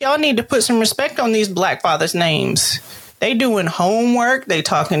Y'all need to put some respect on these black fathers' names. They doing homework. They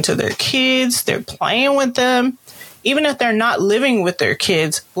talking to their kids. They're playing with them. Even if they're not living with their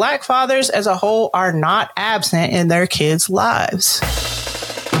kids, black fathers as a whole are not absent in their kids' lives.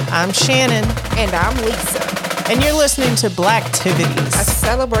 I'm Shannon. And I'm Lisa. And you're listening to Blacktivities, a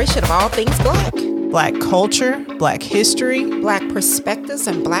celebration of all things black. Black culture, black history, black perspectives,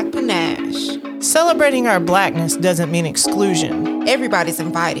 and black panache. Celebrating our blackness doesn't mean exclusion. Everybody's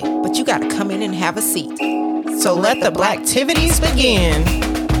invited, but you gotta come in and have a seat. So let the Blacktivities begin.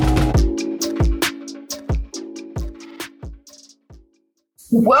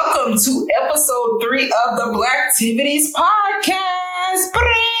 Welcome to episode 3 of the Blacktivities podcast.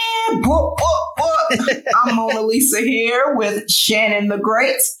 I'm Mona Lisa here with Shannon the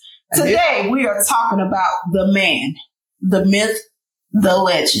Great. Today we are talking about the man, the myth, the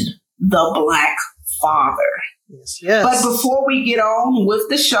legend, the Black Father. Yes. But before we get on with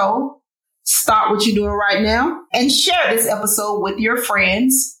the show, stop what you're doing right now and share this episode with your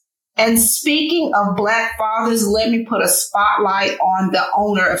friends. And speaking of Black fathers, let me put a spotlight on the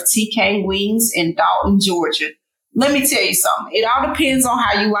owner of TK Wings in Dalton, Georgia. Let me tell you something. It all depends on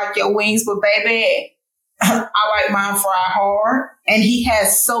how you like your wings, but baby, I like mine fried hard. And he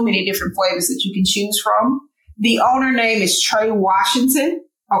has so many different flavors that you can choose from. The owner name is Trey Washington.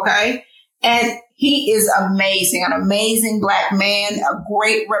 Okay. And he is amazing, an amazing Black man, a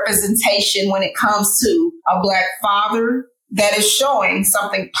great representation when it comes to a Black father that is showing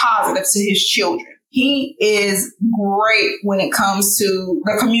something positive to his children. He is great when it comes to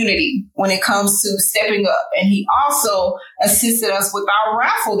the community, when it comes to stepping up. And he also assisted us with our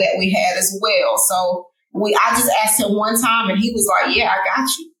raffle that we had as well. So I just asked him one time and he was like, yeah, I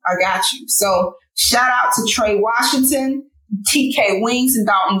got you. So shout out to Trey Washington, TK Wings in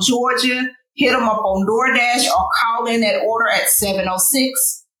Dalton, Georgia. Hit them up on DoorDash or call in that order at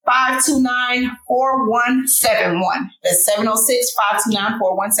 706-529-4171. That's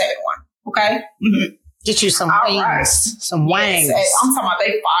 706-529-4171. Okay? Mm-hmm. Get you some wings. Right. Some wings. Yes, I'm talking about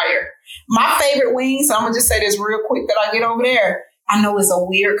they fire. My favorite wings, I'm going to just say this real quick that I get over there. I know it's a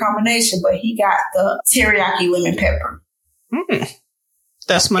weird combination, but he got the teriyaki lemon pepper.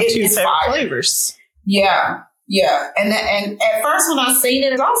 That's my two favorite flavors. Yeah. And at first when I seen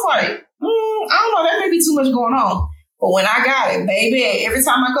it, I was like, I don't know, that may be too much going on. But when I got it, baby, every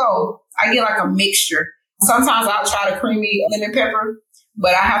time I go, I get like a mixture. Sometimes I'll try the creamy lemon pepper,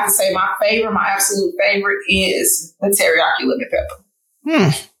 but I have to say my absolute favorite is the teriyaki lemon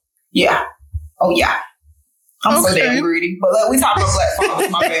pepper. Yeah. Oh, yeah. I'm so damn greedy. But we talk about Black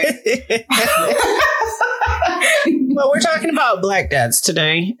fathers, my bad. Well, we're talking about Black dads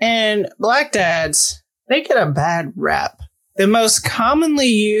today. And Black dads, they get a bad rap. The most commonly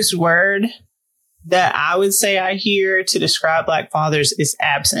used word that I would say I hear to describe Black fathers is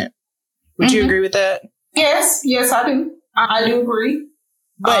absent. Would you agree with that? Yes, I do. I do agree.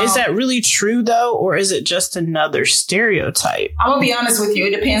 But is that really true, though? Or is it just another stereotype? I'm going to be honest with you.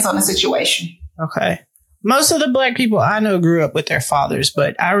 It depends on the situation. Okay. Most of the Black people I know grew up with their fathers,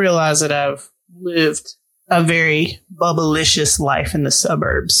 but I realize that I've lived a very bubblicious life in the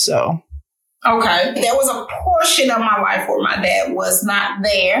suburbs, so... Okay. There was a portion of my life where my dad was not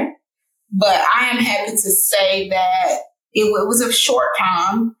there, but I am happy to say that it was a short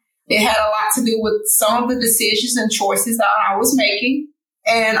time. It had a lot to do with some of the decisions and choices that I was making.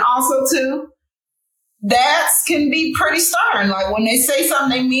 And also, too, dads can be pretty stern. Like when they say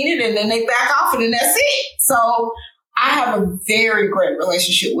something, they mean it, and then they back off it, and that's it. So I have a very great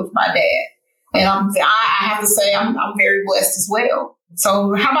relationship with my dad. And I have to say I'm very blessed as well.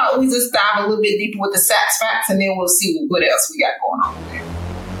 So how about we just dive a little bit deeper with the Sacks Facts, and then we'll see what else we got going on there.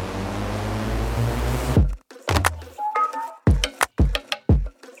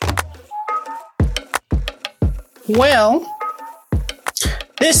 Well,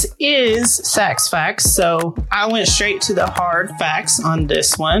 this is Sacks Facts, so I went straight to the hard facts on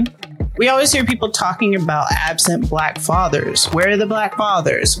this one. We always hear people talking about absent Black fathers. Where are the Black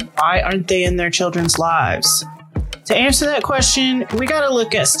fathers? Why aren't they in their children's lives? To answer that question, we got to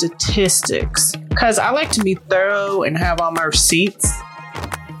look at statistics, because I like to be thorough and have all my receipts.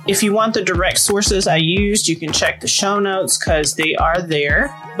 If you want the direct sources I used, you can check the show notes because they are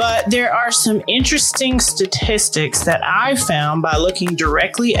there. But there are some interesting statistics that I found by looking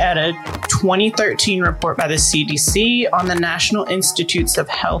directly at a 2013 report by the CDC on the National Institutes of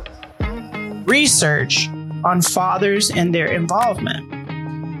Health research on fathers and their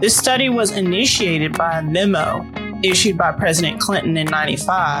involvement. This study was initiated by a memo issued by President Clinton in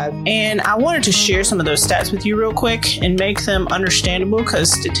 '95. And I wanted to share some of those stats with you real quick and make them understandable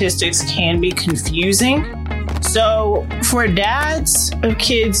because statistics can be confusing. So for dads of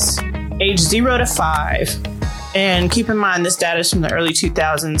kids age 0 to 5, and keep in mind this data is from the early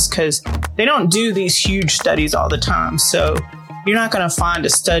 2000s because they don't do these huge studies all the time. So you're not going to find a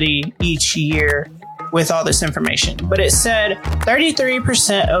study each year with all this information. But it said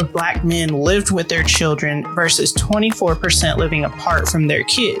 33% of Black men lived with their children versus 24% living apart from their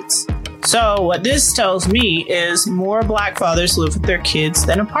kids. So what this tells me is more Black fathers live with their kids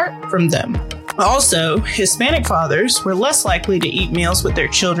than apart from them. Also, Hispanic fathers were less likely to eat meals with their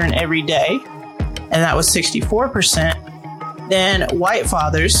children every day, and that was 64%, than white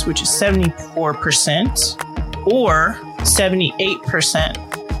fathers, which is 74%, or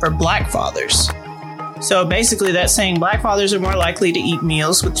 78% for Black fathers. So basically that's saying Black fathers are more likely to eat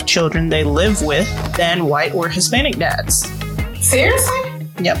meals with the children they live with than white or Hispanic dads. Seriously?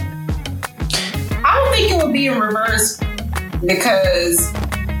 Yep. I don't think it would be in reverse because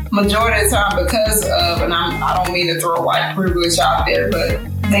majority of the time, because of, and I don't mean to throw white privilege out there, but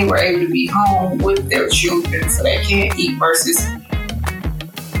they were able to be home with their children so they can't eat versus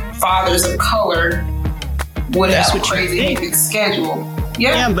fathers of color would have a crazy hectic schedule.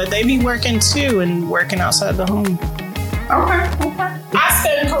 Yeah, but they be working too and working outside the home. Okay. I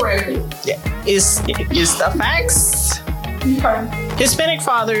stand corrected. Yeah. Is the facts. Okay. Hispanic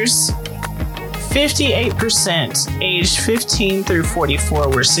fathers, 58% aged 15 through 44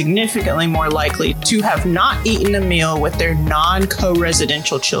 were significantly more likely to have not eaten a meal with their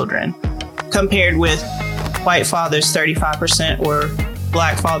non-co-residential children, compared with white fathers 35% or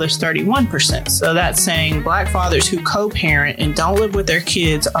Black fathers 31%. So that's saying Black fathers who co-parent and don't live with their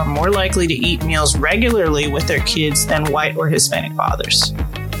kids are more likely to eat meals regularly with their kids than white or Hispanic fathers.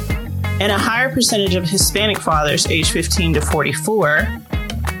 And a higher percentage of Hispanic fathers aged 15 to 44,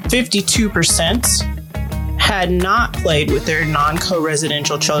 52%, had not played with their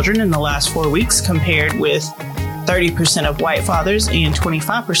non-co-residential children in the last 4 weeks, compared with 30% of white fathers and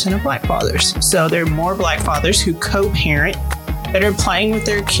 25% of Black fathers. So there are more Black fathers who co-parent that are playing with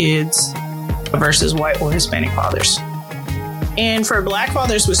their kids versus white or Hispanic fathers. And for Black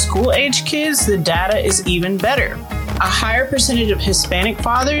fathers with school-age kids, the data is even better. A higher percentage of Hispanic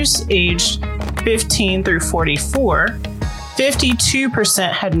fathers aged 15 through 44,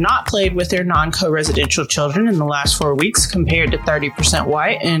 52% had not played with their non-co-residential children in the last 4 weeks, compared to 30%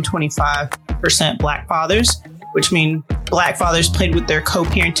 white and 25% Black fathers, which means Black fathers played with their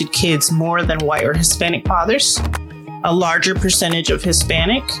co-parented kids more than white or Hispanic fathers. A larger percentage of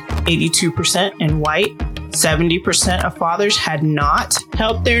Hispanic, 82%, and white, 70% of fathers had not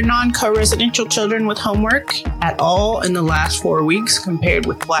helped their non-co-residential children with homework at all in the last 4 weeks, compared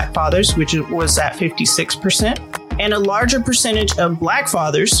with Black fathers, which was at 56%. And a larger percentage of Black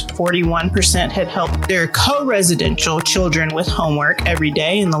fathers, 41%, had helped their co-residential children with homework every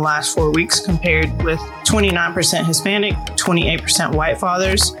day in the last 4 weeks, compared with 29% Hispanic, 28% white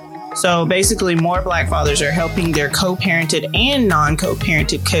fathers. So basically more Black fathers are helping their co-parented and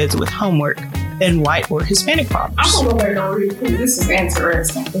non-co-parented kids with homework than white or Hispanic fathers. I'm going to go back and read this. This is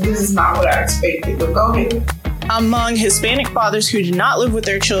interesting. This is not what I expected, but go ahead. Among Hispanic fathers who did not live with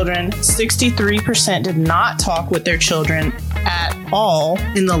their children, 63% did not talk with their children at all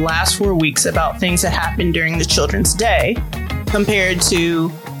in the last 4 weeks about things that happened during the children's day, compared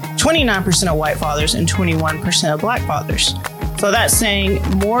to 29% of white fathers and 21% of Black fathers. So that's saying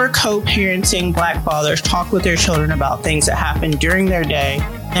more co-parenting Black fathers talk with their children about things that happened during their day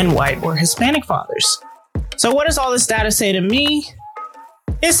than white or Hispanic fathers. So what does all this data say to me?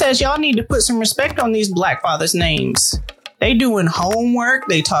 It says y'all need to put some respect on these Black fathers' names. They doing homework,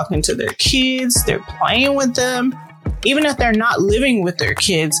 they talking to their kids, they're playing with them. Even if they're not living with their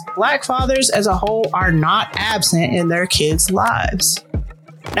kids, Black fathers as a whole are not absent in their kids' lives.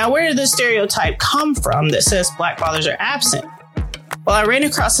 Now, where did this stereotype come from that says Black fathers are absent? Well, I ran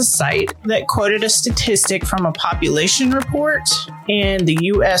across a site that quoted a statistic from a population report in the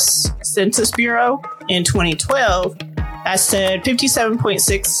U.S. Census Bureau in 2012 that said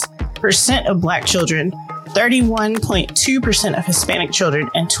 57.6% of Black children, 31.2% of Hispanic children,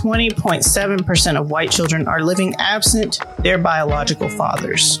 and 20.7% of white children are living absent their biological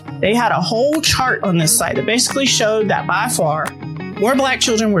fathers. They had a whole chart on this site that basically showed that by far, more Black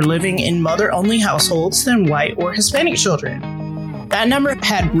children were living in mother-only households than white or Hispanic children. That number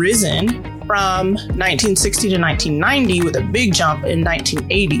had risen from 1960 to 1990 with a big jump in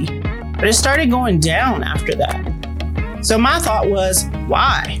 1980, but it started going down after that. So my thought was,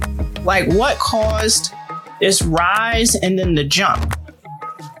 why? Like, what caused this rise and then the jump?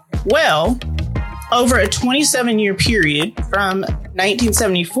 Well, over a 27-year period from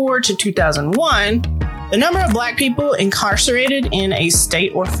 1974 to 2001, the number of Black people incarcerated in a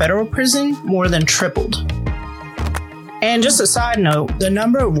state or federal prison more than tripled. And just a side note, the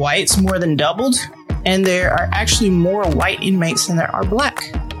number of whites more than doubled, and there are actually more white inmates than there are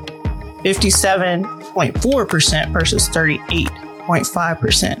black. 57.4% versus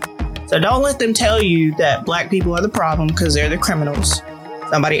 38.5%. So don't let them tell you that black people are the problem because they're the criminals.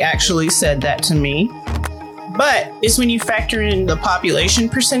 Somebody actually said that to me. But it's when you factor in the population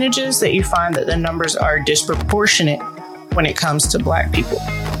percentages that you find that the numbers are disproportionate when it comes to black people.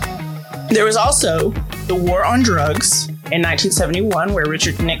 There was also the war on drugs in 1971, where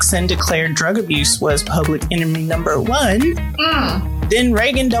Richard Nixon declared drug abuse was public enemy number one. Then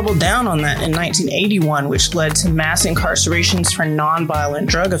Reagan doubled down on that in 1981, which led to mass incarcerations for nonviolent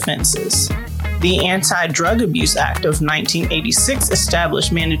drug offenses. The Anti-Drug Abuse Act of 1986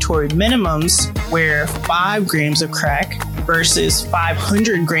 established mandatory minimums where 5 grams of crack versus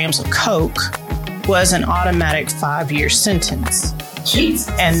 500 grams of coke was an automatic 5-year sentence. Jesus.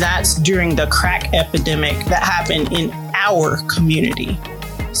 And that's during the crack epidemic that happened in our community.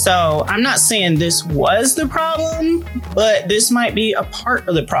 So I'm not saying this was the problem, but this might be a part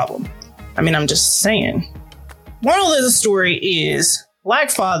of the problem. I mean, I'm just saying. Moral of the story is black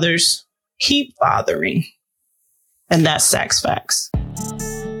fathers keep fathering. And that's Sax Facts.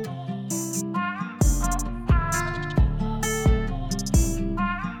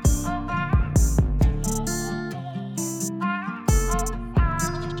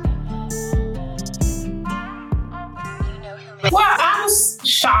 Well, I was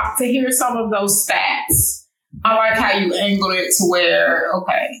shocked to hear some of those stats. I like how you angled it to where,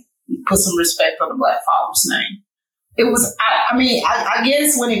 okay, you put some respect on the black father's name. It was, I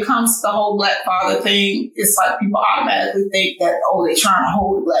guess when it comes to the whole black father thing, it's like people automatically think that, oh, they're trying to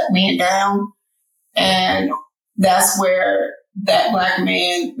hold the black man down. And that's where that black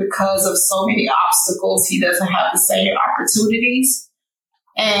man, because of so many obstacles, he doesn't have the same opportunities.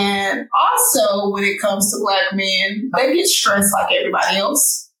 And also, when it comes to black men, they get stressed like everybody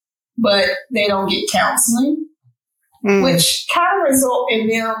else, but they don't get counseling, which kind of result in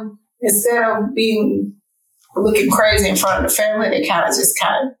them, instead of being looking crazy in front of the family, they kind of just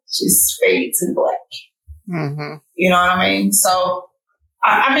fade to black. Mm-hmm. You know what I mean? So,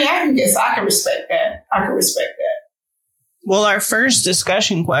 I can respect that. I can respect that. Well, our first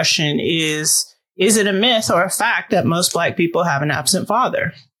discussion question is it a myth or a fact that most black people have an absent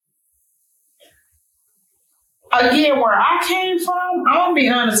father? Again, where I came from, I'm going to be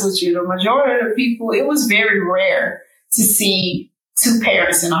honest with you, the majority of the people, it was very rare to see 2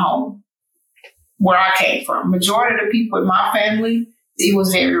 parents in a home. Where I came from, majority of the people in my family, it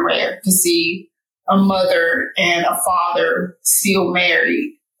was very rare to see a mother and a father still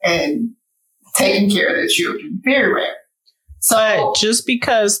married and taking care of their children. Very rare. So, but just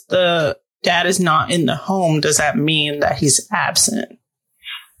because the dad is not in the home, does that mean that he's absent?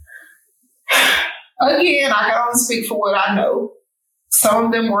 Again, I can only speak for what I know. Some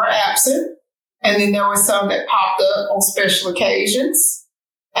of them were absent, and then there were some that popped up on special occasions.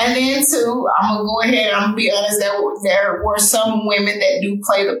 And then, too, I'm going to go ahead and I'm going to be honest, there were some women that do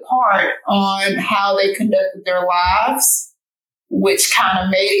play the part on how they conducted their lives, which kind of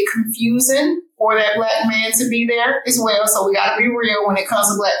made it confusing for that black man to be there as well. So we got to be real when it comes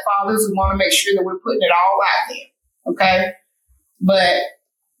to black fathers. We want to make sure that we're putting it all out there. Okay? But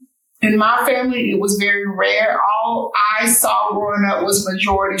in my family, it was very rare. All I saw growing up was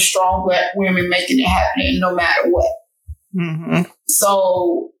majority strong black women making it happen no matter what. Mm-hmm.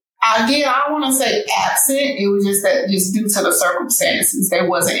 So, again, I don't want to say absent. It was just that just due to the circumstances, they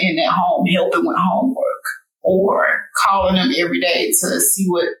wasn't in that home helping with homework or calling them every day to see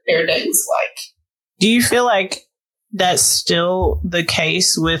what their day was like. Do you feel like that's still the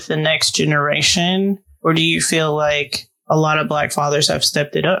case with the next generation? Or do you feel like a lot of black fathers have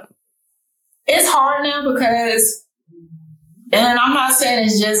stepped it up? It's hard now because, and I'm not saying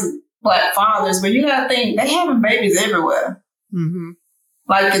it's just black fathers, but you got to think, they having babies everywhere. Mm-hmm.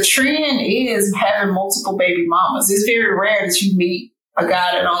 Like the trend is having multiple baby mamas. It's very rare that you meet a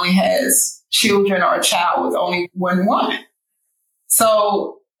guy that only has children or a child with only one woman.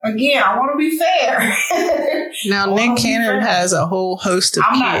 So again, I want to be fair. Now, Nick Cannon has a whole host of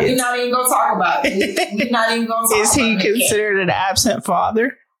kids. We're not even going to talk about it. We're not even going to talk about it. Is he considered an absent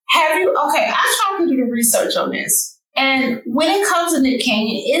father? Have you? Okay, I tried to do the research on this. And when it comes to Nick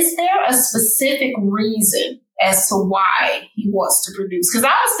Cannon, is there a specific reason as to why he wants to produce? Because I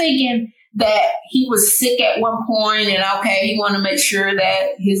was thinking that he was sick at one point and, okay, he wanted to make sure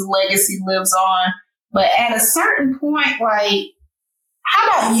that his legacy lives on. But at a certain point, like, how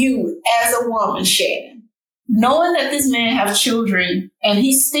about you as a woman, Shannon, knowing that this man has children and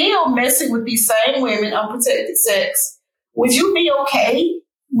he's still messing with these same women, unprotected sex, would you be okay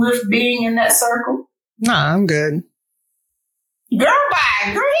with being in that circle? Nah, I'm good. Girl,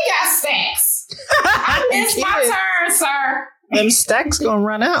 bye. Girl, he got stacks. It's my turn, sir. Them stacks gonna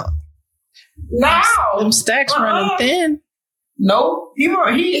run out. No. Them stacks running thin. Nope. His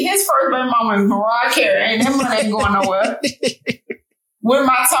first baby mama is Mariah Carey, and that money ain't going nowhere. When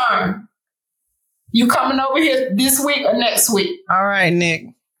my turn? You coming over here this week or next week? All right, Nick.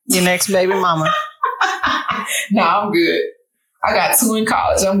 Your next baby mama. No, I'm good. I got 2 in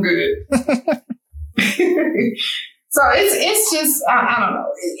college. I'm good. So it's just I don't know.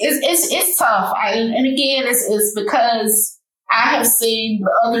 It's tough. And again, it's because I have seen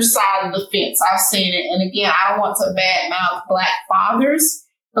the other side of the fence. I've seen it, and again, I don't want to badmouth Black fathers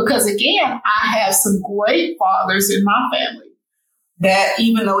because again, I have some great fathers in my family that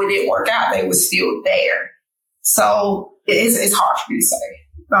even though it didn't work out, they were still there. So it's hard for me to say.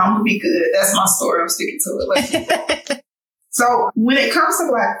 But I'm gonna be good. That's my story. I'm sticking to it. So when it comes to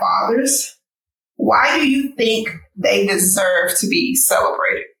Black fathers, why do you think they deserve to be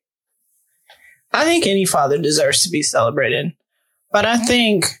celebrated? I think any father deserves to be celebrated. But I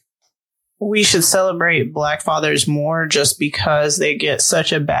think we should celebrate Black fathers more just because they get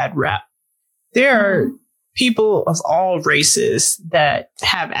such a bad rap. There are people of all races that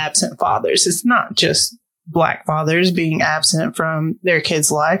have absent fathers. It's not just Black fathers being absent from their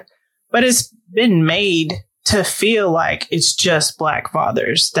kids' life, but it's been made to feel like it's just Black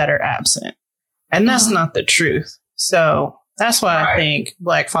fathers that are absent. And that's not the truth. So that's why I think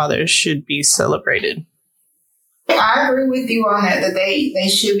Black fathers should be celebrated. I agree with you on that they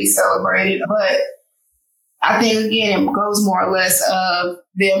should be celebrated. But I think, again, it goes more or less of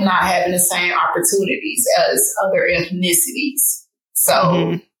them not having the same opportunities as other ethnicities.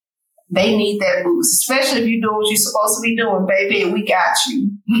 So they need that boost, especially if you do what you're supposed to be doing, baby. We got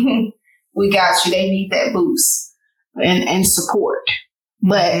you. We got you. They need that boost and support.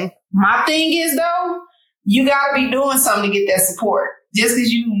 But my thing is, though, you got to be doing something to get that support. Just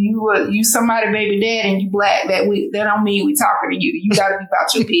because you somebody baby dad and you Black, that don't mean we talking to you. You got to be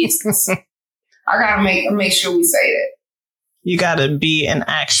about your business. I got to make sure we say that. You got to be an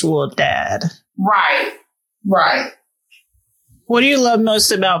actual dad. Right. What do you love most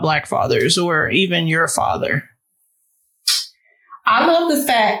about Black fathers or even your father? I love the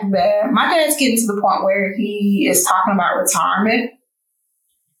fact that my dad's getting to the point where he is talking about retirement.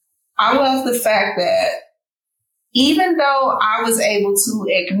 I love the fact that even though I was able to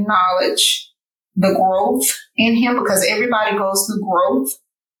acknowledge the growth in him, because everybody goes through growth,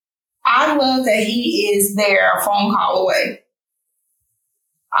 I love that he is there a phone call away.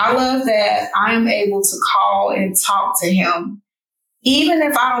 I love that I am able to call and talk to him, even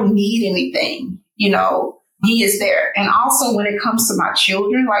if I don't need anything, he is there. And also when it comes to my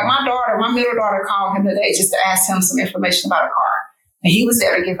children, like my middle daughter called him today just to ask him some information about a car. And he was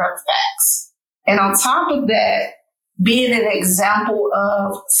there to give her the facts. And on top of that, being an example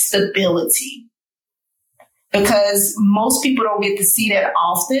of stability. Because most people don't get to see that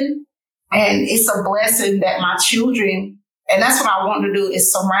often. And it's a blessing that my children, and that's what I want to do,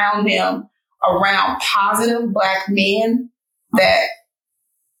 is surround them around positive Black men that,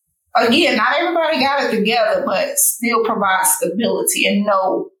 again, not everybody got it together, but still provide stability and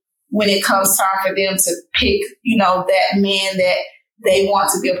know when it comes time for them to pick, that man that they want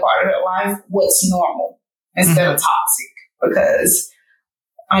to be a part of their life, what's normal instead of toxic. Because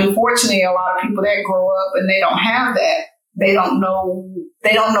unfortunately, a lot of people that grow up and they don't have that, they don't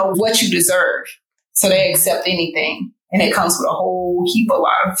know what you deserve. So they accept anything. And it comes with a whole heap of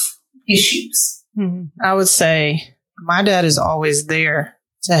lot of issues. I would say my dad is always there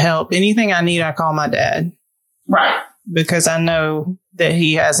to help. Anything I need, I call my dad. Right. Because I know that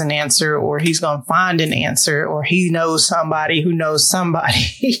he has an answer, or he's going to find an answer, or he knows somebody who knows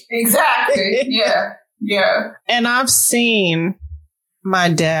somebody. Exactly. Yeah. And I've seen my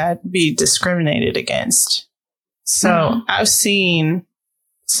dad be discriminated against. So I've seen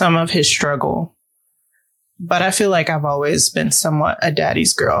some of his struggle, but I feel like I've always been somewhat a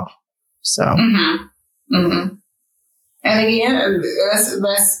daddy's girl. So. And again,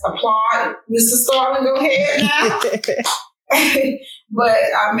 let's applaud Mr. Starling. Go ahead now. But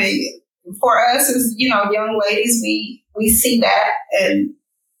I mean, for us as young ladies, we see that, and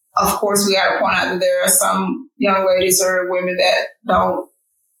of course, we got to point out that there are some young ladies or women that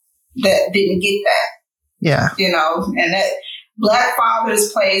didn't get that. Yeah. And that Black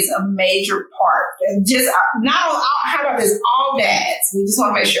fathers plays a major part. And just how about this? All dads. We just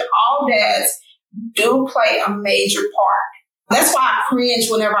want to make sure all dads do play a major part. That's why I cringe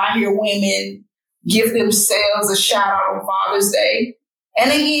whenever I hear women give themselves a shout out on Father's Day. And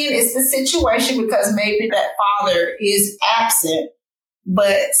again, it's the situation because maybe that father is absent,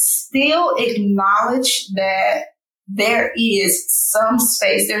 but still acknowledge that there is some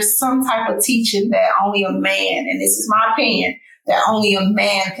space, there's some type of teaching that only a man, and this is my opinion, that only a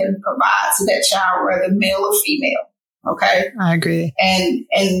man can provide to that child, whether male or female. Okay? I agree. And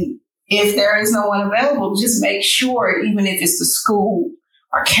if there is no one available, just make sure, even if it's the school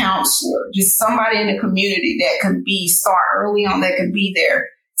or counselor, just somebody in the community that can start early on, that can be there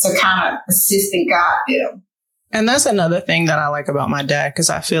to kind of assist and guide them. And that's another thing that I like about my dad, because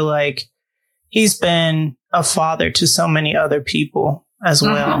I feel like he's been a father to so many other people as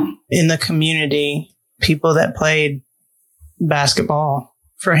well in the community, people that played basketball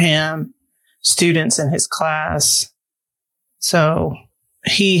for him, students in his class. So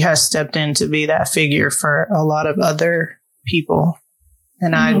he has stepped in to be that figure for a lot of other people.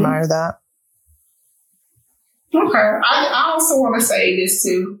 And I admire that. Okay. I also want to say this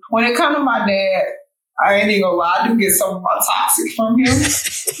too. When it comes to my dad, I ain't even gonna lie, I do get some of my toxic from him.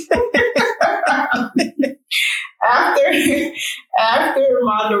 After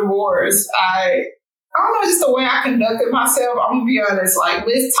my divorce, I don't know, just the way I conducted myself. I'm gonna be honest, like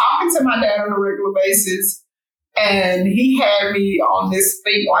Liz, talking to my dad on a regular basis, and he had me on this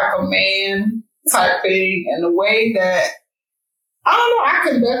think like a man type thing, and the way that I don't know, I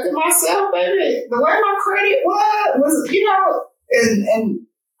conducted myself, baby. The way my credit was, and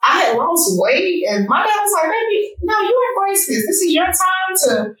I had lost weight, and my dad was like, baby, no, you embrace this. This is your time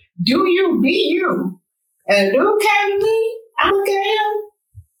to do you, be you. And the dude came to me, I look at him,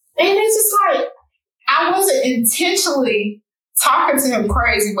 and it's just like, I wasn't intentionally talking to him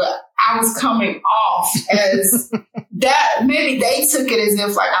crazy, but I was coming off as that. Maybe they took it as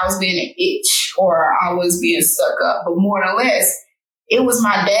if like I was being an itch or I was being stuck up, but more or less, it was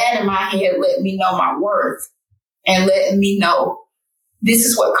my dad in my head letting me know my worth and letting me know this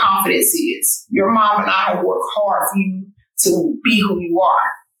is what confidence is. Your mom and I have worked hard for you to be who you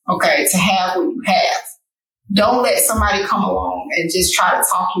are, okay, to have what you have. Don't let somebody come along and just try to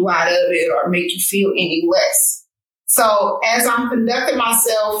talk you out of it or make you feel any less. So as I'm conducting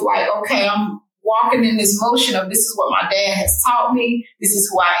myself like, okay, I'm walking in this motion of this is what my dad has taught me, this is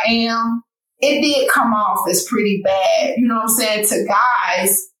who I am, it did come off as pretty bad, you know what I'm saying, to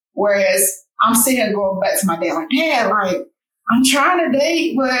guys, whereas I'm sitting here going back to my dad, like, Dad, like, I'm trying to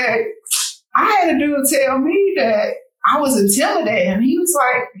date, but I had a dude tell me that I was intimidated, and he was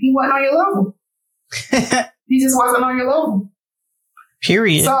like, he wasn't on your level. He just wasn't on your level.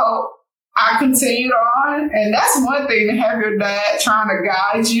 Period. So I continued on, and that's one thing, to have your dad trying to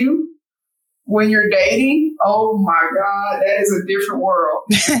guide you when you're dating. Oh my God, that is a different world.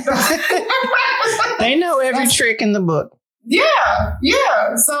 They know every trick in the book.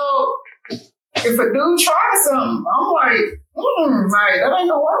 Yeah. So if a dude tries something, I'm like, like, that ain't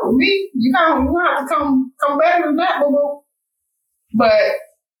gonna work with me. You have to come better than that, boo-boo. But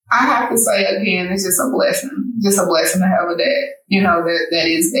I have to say again, it's just a blessing. Just a blessing to have a dad, that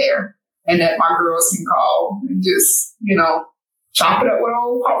is there. And that my girls can call and just, chop it up with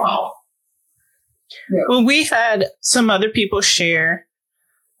old Pawpaw. Yeah. Well, we had some other people share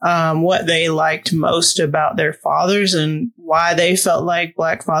what they liked most about their fathers and why they felt like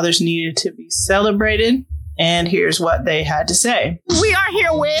Black fathers needed to be celebrated. And here's what they had to say. We are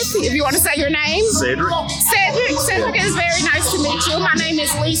here with, if you want to say your name. Cedric, it is very nice to meet you. My name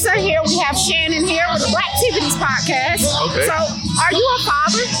is Lisa. Here we have Shannon here with the Black Activities Podcast. Okay. So, are you a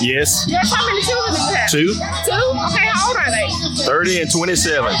father? Yes. Yes. How many children do you have? 2. 2? Okay, how old are they? 30 and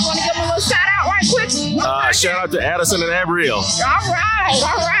 27. You want to give them a little shout out right quick? Shout out to Addison and Abriel. All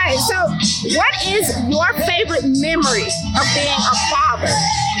right. So, what is your favorite memory of being a father?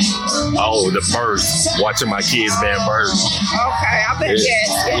 Oh, the birth. Watching my kids being birthed. Okay, I bet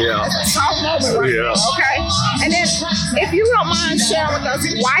yes. Yeah. That's a soft moment right Yeah. there. Okay. And then, if you don't mind sharing with us,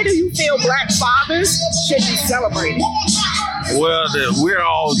 why do you feel Black fathers should be celebrated? Well, we're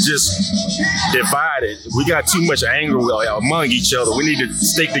all just divided. We got too much anger among each other. We need to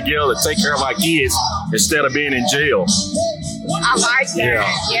stick together, take care of our kids instead of being in jail. I like that. Yeah.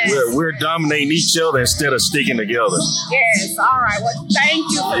 Yes. We're dominating each other instead of sticking together. Yes. All right. Well,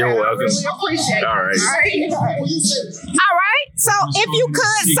 thank you for You're that. welcome. I really appreciate it. All right. All right. So, if you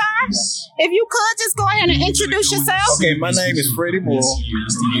could, sir, just go ahead and introduce yourself. Okay, my name is Freddie Moore.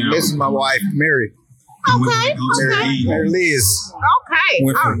 This is my wife, Mary. Okay. Mary Liz. Okay.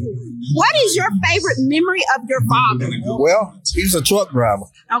 All right. What is your favorite memory of your father? Well, he was a truck driver.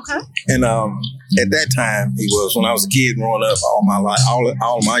 Okay. And at that time, he was, when I was a kid growing up, all my life,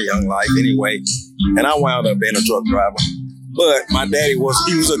 all my young life anyway. And I wound up being a truck driver. But my daddy he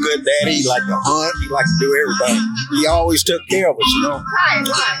was a good daddy. He liked to hunt. He liked to do everything. He always took care of us, Right.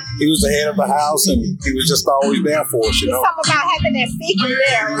 He was the head of the house, and he was just always there for us, Something about having that figure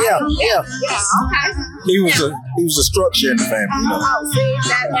there, right? Yeah. Okay. he was a structure in the family. You know? Oh, see,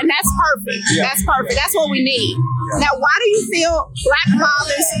 and that's perfect. Yeah. That's perfect. That's what we need. Now, why do you feel Black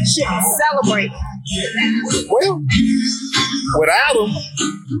fathers should be celebrated? Well, without them,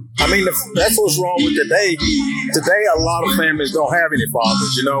 I mean, that's what's wrong with today. Today, a lot of families don't have any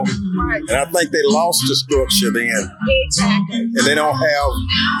fathers, you know, Right. and I think they lost the structure then, Exactly. and they don't have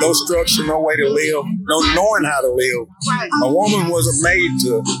no structure, no way to live, no knowing how to live. Right. A woman wasn't made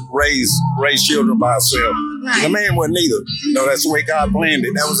to raise children by herself. Right. The man wasn't either. You know, that's the way God planned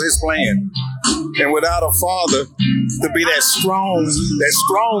it. That was His plan. And without a father to be that strong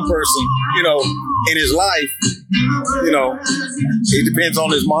person, you know, in his life, you know, he depends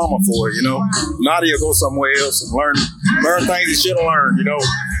on his mama for it, you know. Not he'll go somewhere else and learn things he should have learned, you know.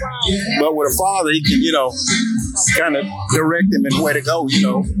 But with a father, he can, you know, kind of direct him in where to go, you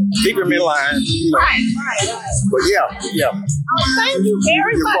know, keep him in line, you know. Right. But yeah. Oh, thank you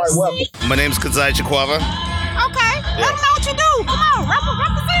very You're much. quite welcome. My name's Kazai Chikwava. Okay. Let them know what you do. Come on,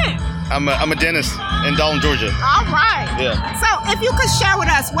 represent. I'm a dentist in Dalton, Georgia. All right. Yeah. So, if you could share with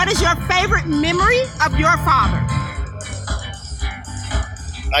us, what is your favorite memory of your father?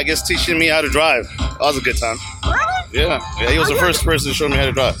 I guess teaching me how to drive. That was a good time. Really? Yeah. He was the first person to show me how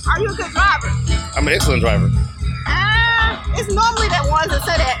to drive. Are you a good driver? I'm an excellent driver. It's normally that ones that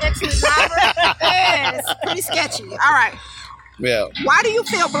say that excellent driver. Yeah, it's pretty sketchy. All right. Yeah. Why do you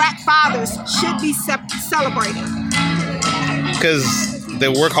feel Black fathers should be celebrated? Because they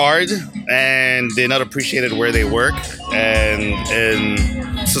work hard and they're not appreciated where they work and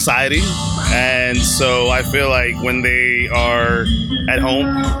in society. And so I feel like when they are at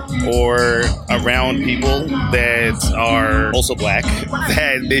home or around people that are also Black,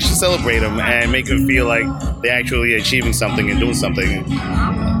 that they should celebrate them and make them feel like they're actually achieving something and doing something.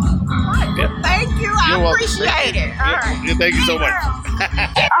 Yeah. Thank you. I You're welcome. appreciate it. All right. Yeah, thank you so much. All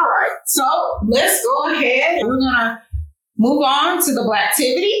right. So let's go ahead. We're going to move on to the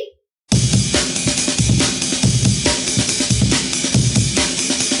Blacktivity.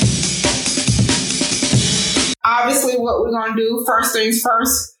 Obviously, what we're going to do, first things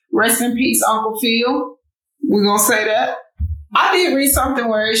first, rest in peace, Uncle Phil. We're going to say that. I did read something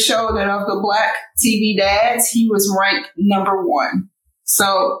where it showed that of the Black TV dads, he was ranked number 1.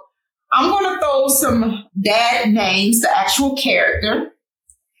 So I'm going to throw some dad names, the actual character.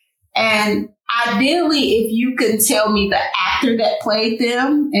 And ideally, if you can tell me the actor that played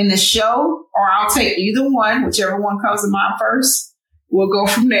them in the show, or I'll take either one, whichever one comes to mind first. We'll go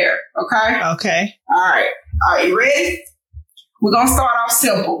from there. Okay? Okay. All right. Are you ready? We're going to start off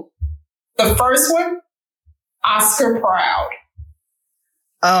simple. The first one, Oscar Proud.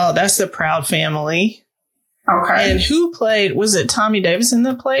 Oh, that's the Proud family. Okay. And who played, was it Tommy Davidson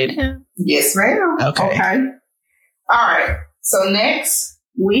that played him? Yes, ma'am. Okay. All right. So next,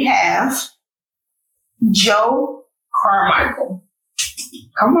 we have Joe Carmichael.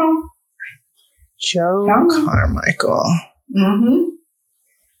 Come on. Joe Come on. Carmichael. Mm-hmm.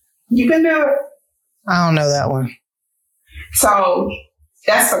 You can do it. I don't know that one. So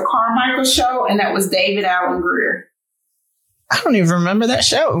that's the Carmichael show, and that was David Allen Greer. I don't even remember that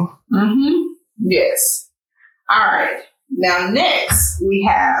show. Mm-hmm. Yes. All right. Now next we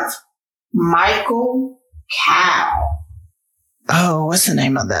have Michael Cow. Oh, what's the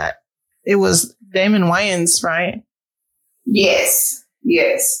name of that? It was Damon Wayans, right? Yes.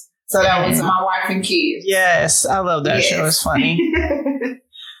 Yes. So that was My Wife and Kids. Yes, I love that show. It's funny.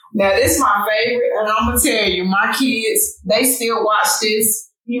 Now, this is my favorite, and I'm going to tell you, my kids, they still watch this.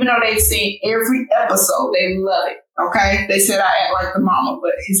 Even though they've seen every episode, they love it, okay? They said I act like the mama,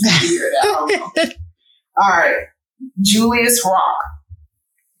 but it's weird. I don't know. All right. Julius Rock.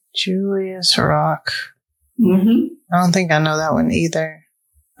 Julius Rock. Mm-hmm. I don't think I know that one either.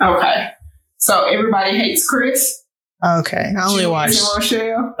 Okay. So, Everybody Hates Chris. Okay. I only watched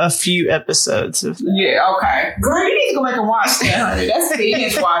Rochelle. a few episodes of that. Yeah, okay. Girl, you need to go back and watch that, honey. That's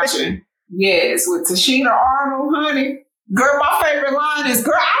binge watching. Yes, with Tashina Arnold, honey. Girl, my favorite line is,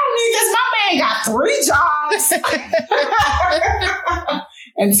 girl, I don't need this. My man got 3 jobs.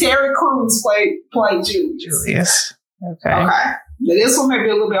 And Terry Crews played Julius. Julius. Okay. Okay. But this one may be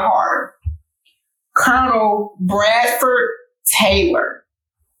a little bit harder. Colonel Bradford Taylor.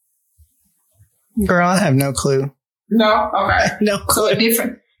 Girl, I have no clue. No? Okay. No So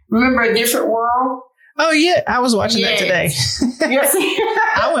clue. remember A Different World? Oh, yeah. I was watching that today. Yes.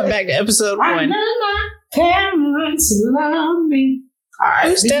 I went back to episode I 1. know my parents love me. All right.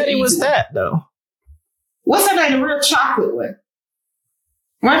 Whose daddy was that, though? What's her name? The real chocolate one.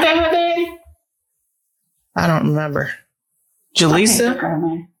 Wasn't that her daddy? I don't remember.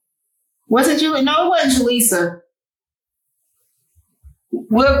 Jaleesa? Was it Julie? No, it wasn't Jaleesa.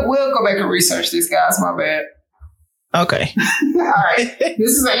 We'll go back and research this, guys. My bad. Okay. All right.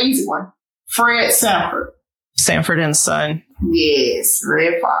 This is an easy one. Fred Sanford. Sanford and Son. Yes.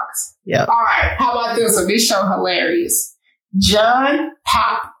 Red Fox. Yeah. All right. How about this one? This show hilarious. John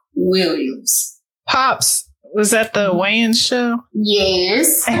Pop Williams. Pops. Was that the Wayans show?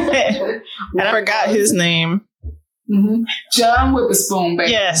 Yes. And I forgot his name. Mm-hmm. John with the spoon,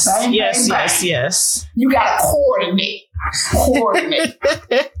 baby. Yes. Bang, Yes. bang, Yes. bang. Yes. You got to coordinate.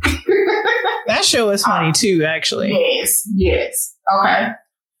 That show was funny too, actually. Yes. Okay.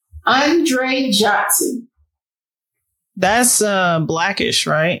 Andre Johnson. That's Blackish,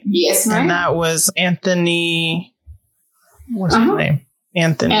 right? Yes, ma'am. And that was Anthony. What's his name?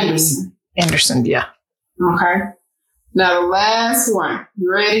 Anthony Anderson. Yeah. Okay. Now the last one.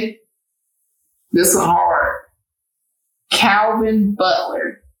 You ready? This one hard. Calvin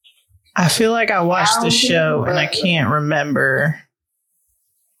Butler. I feel like I watched the Calvin show and I Butler. can't remember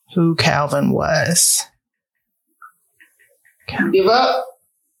who Calvin was. Give up?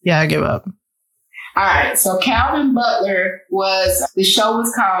 Yeah, I give up. All right. So Calvin Butler the show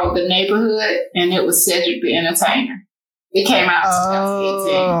was called The Neighborhood, and it was Cedric the Entertainer. It came out in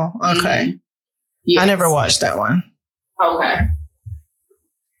 2018. Oh, okay. Mhm. Yes. I never watched that one. Okay.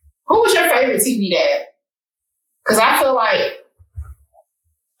 Who was your favorite TV dad? Because I feel like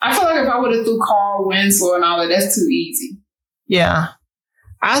if I would have threw Carl Winslow and all that, that's too easy. Yeah.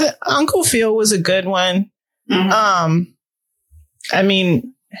 Uncle Phil was a good one. Mm-hmm. I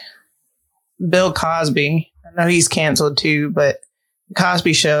mean, Bill Cosby. I know he's canceled too, but the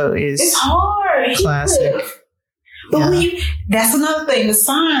Cosby Show is It's hard. classic. But that's another thing, the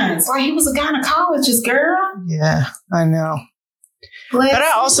signs. Like, he was a gynecologist, girl. Yeah, I know. But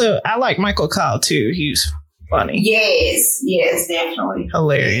I like Michael Kyle too. He's funny. Yes, definitely.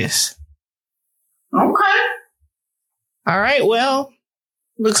 Hilarious. Okay. All right, well,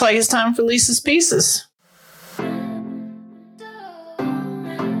 looks like it's time for Lisa's Pieces.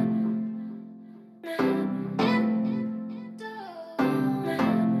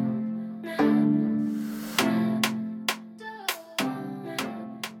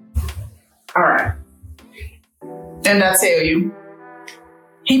 All right. And I tell you,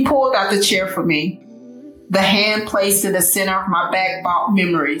 he pulled out the chair for me. The hand placed in the center of my back brought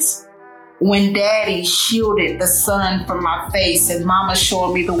memories. When Daddy shielded the sun from my face and Mama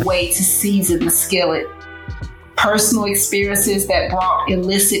showed me the way to season the skillet. Personal experiences that brought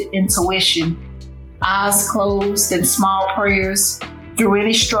illicit intuition. Eyes closed and small prayers. Through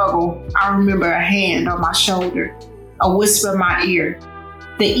any struggle, I remember a hand on my shoulder, a whisper in my ear.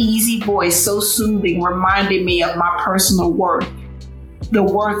 The easy voice, so soothing, reminded me of my personal worth. The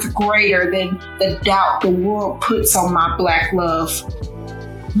worth greater than the doubt the world puts on my Black love.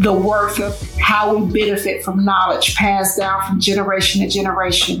 The worth of how we benefit from knowledge passed down from generation to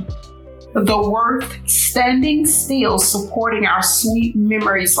generation. The worth standing still, supporting our sweet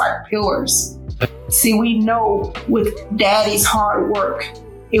memories like pillars. See, we know with Daddy's hard work,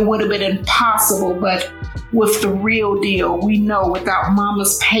 it would have been impossible, but with the real deal, we know without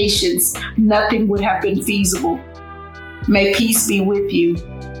Mama's patience, nothing would have been feasible. May peace be with you.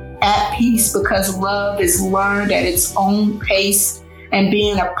 At peace, because love is learned at its own pace and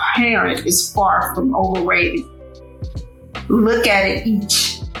being a parent is far from overrated. Look at it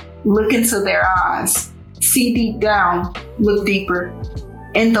each. Look into their eyes. See deep down. Look deeper.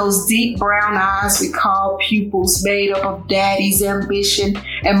 In those deep brown eyes we call pupils made up of Daddy's ambition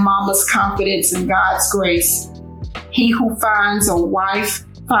and Mama's confidence in God's grace. He who finds a wife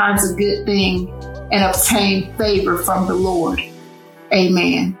finds a good thing and obtain favor from the Lord.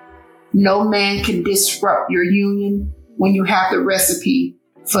 Amen. No man can disrupt your union when you have the recipe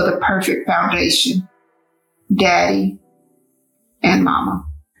for the perfect foundation. Daddy and Mama.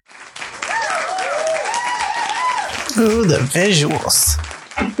 Ooh, the visuals.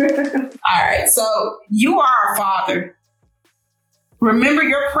 All right, so you are a father. Remember,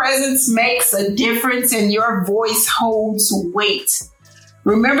 your presence makes a difference and your voice holds weight.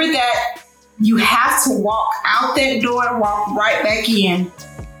 Remember that you have to walk out that door and walk right back in.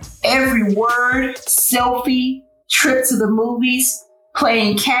 Every word, selfie, trip to the movies,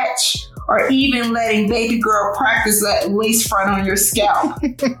 playing catch, or even letting baby girl practice that lace front on your scalp.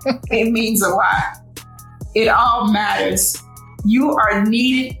 It means a lot. It all matters. You are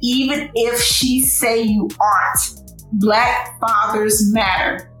needed even if she say you aren't. Black fathers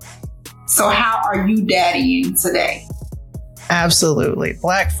matter. So how are you daddying today? Absolutely.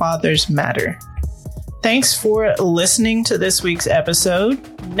 Black fathers matter. Thanks for listening to this week's episode.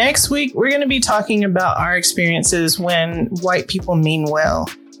 Next week, we're going to be talking about our experiences when white people mean well.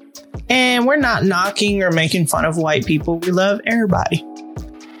 And we're not knocking or making fun of white people. We love everybody.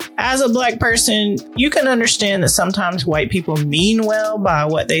 As a Black person, you can understand that sometimes white people mean well by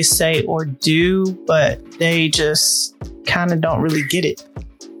what they say or do, but they just kind of don't really get it.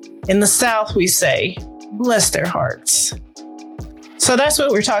 In the South, we say, bless their hearts. So that's what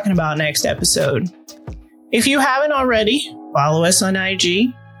we're talking about next episode. If you haven't already, follow us on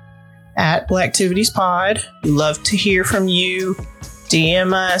IG at Blacktivitiespod. We love to hear from you.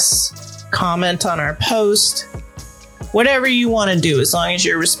 DM us, comment on our post, whatever you want to do, as long as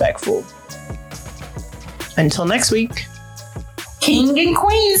you're respectful. Until next week. King and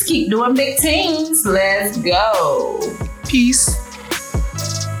queens, keep doing big things. Let's go. Peace.